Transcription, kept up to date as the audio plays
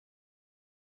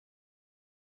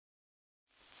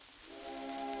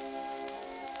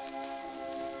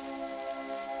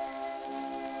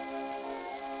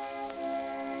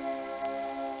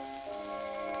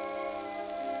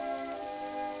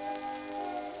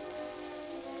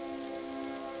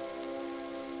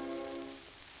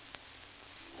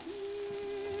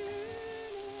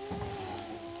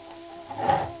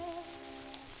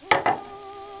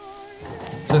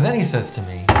So then he says to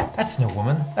me, "That's no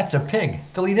woman, that's a pig.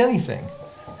 They'll eat anything."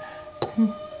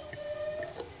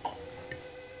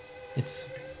 It's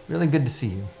really good to see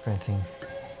you, Francine.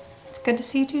 It's good to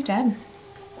see you too, Dad.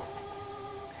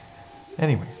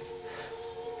 Anyways,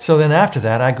 so then after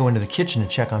that, I go into the kitchen to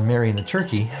check on Mary and the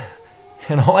turkey,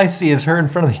 and all I see is her in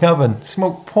front of the oven,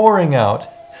 smoke pouring out.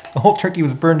 The whole turkey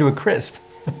was burned to a crisp.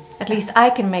 At least I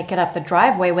can make it up the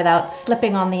driveway without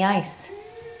slipping on the ice.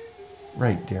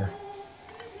 Right, dear.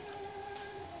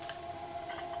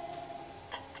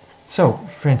 So,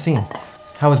 Francine,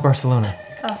 how was Barcelona?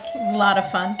 Oh, a lot of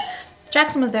fun.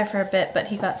 Jackson was there for a bit, but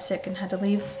he got sick and had to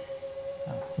leave.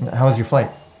 How was your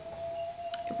flight?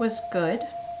 It was good.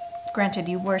 Granted,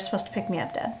 you were supposed to pick me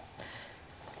up, Dad.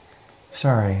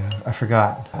 Sorry, I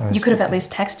forgot. You could have at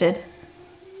least texted.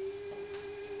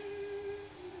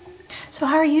 So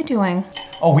how are you doing?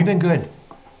 Oh, we've been good.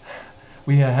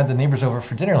 We had the neighbors over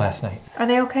for dinner last night. Are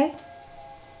they okay?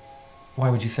 Why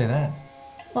would you say that?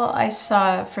 Well, I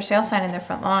saw a for sale sign in their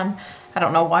front lawn. I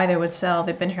don't know why they would sell.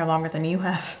 They've been here longer than you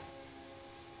have.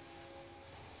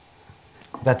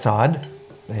 That's odd.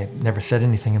 They never said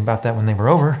anything about that when they were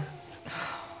over.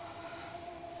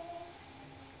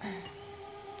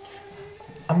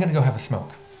 I'm gonna go have a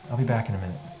smoke. I'll be back in a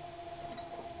minute.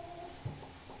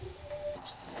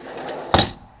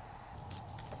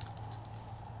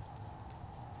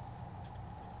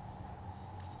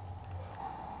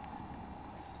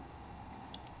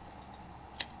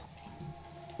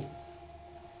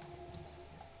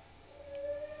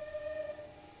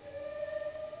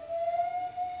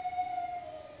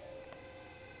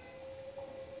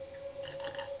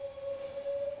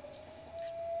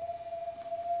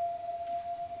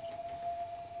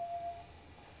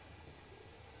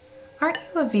 Aren't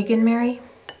you a vegan, Mary?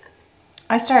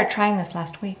 I started trying this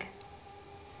last week.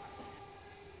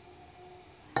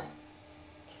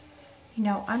 You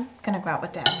know, I'm gonna go out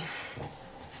with Dad.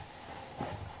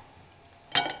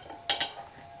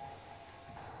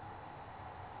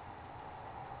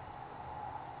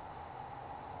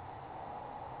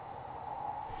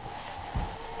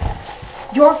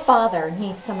 Your father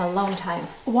needs some alone time.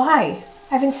 Why?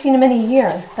 I haven't seen him in a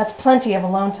year. That's plenty of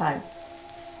alone time.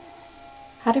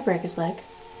 How'd he break his leg?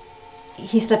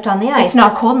 He slipped on the ice. It's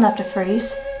not cold enough to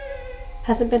freeze.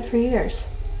 Hasn't been for years.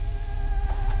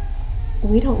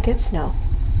 We don't get snow.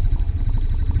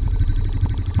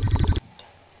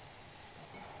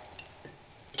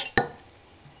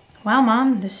 Wow,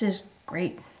 Mom, this is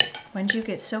great. When did you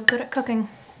get so good at cooking?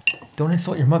 Don't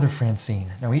insult your mother,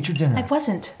 Francine. Now eat your dinner. I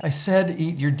wasn't. I said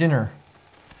eat your dinner.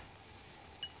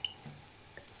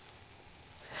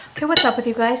 Okay, what's up with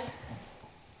you guys?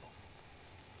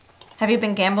 Have you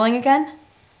been gambling again?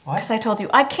 What? Because I told you,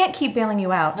 I can't keep bailing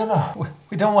you out. No,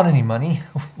 we don't want any money.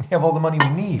 We have all the money we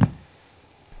need.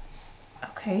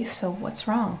 Okay, so what's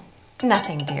wrong?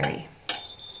 Nothing, dearie.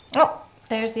 Oh,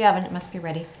 there's the oven. It must be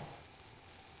ready.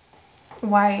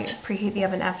 Why preheat the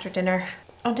oven after dinner?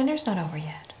 Oh, dinner's not over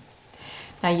yet.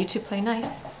 Now you two play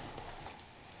nice.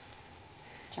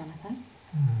 Jonathan?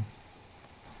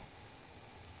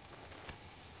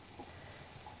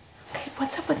 Okay,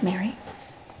 what's up with Mary?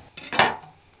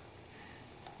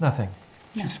 Nothing.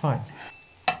 She's fine.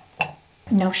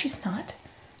 No, she's not.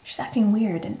 She's acting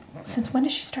weird. And since when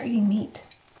did she start eating meat?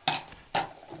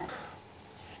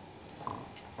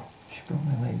 She broke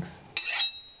my legs.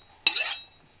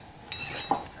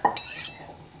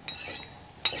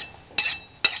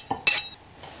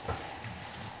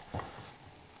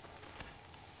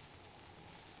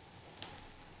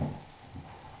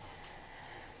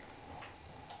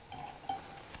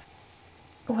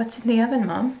 What's in the oven,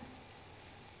 Mom?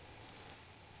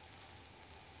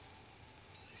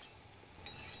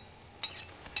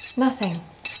 Nothing.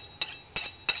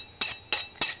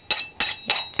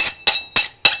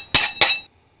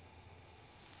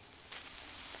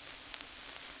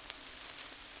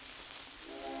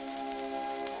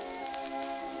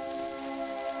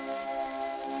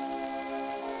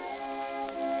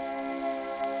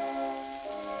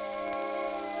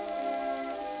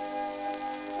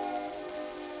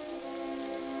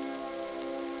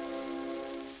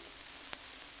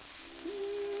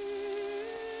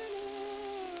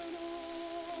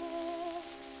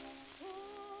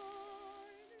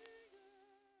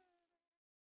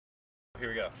 Here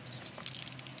we go.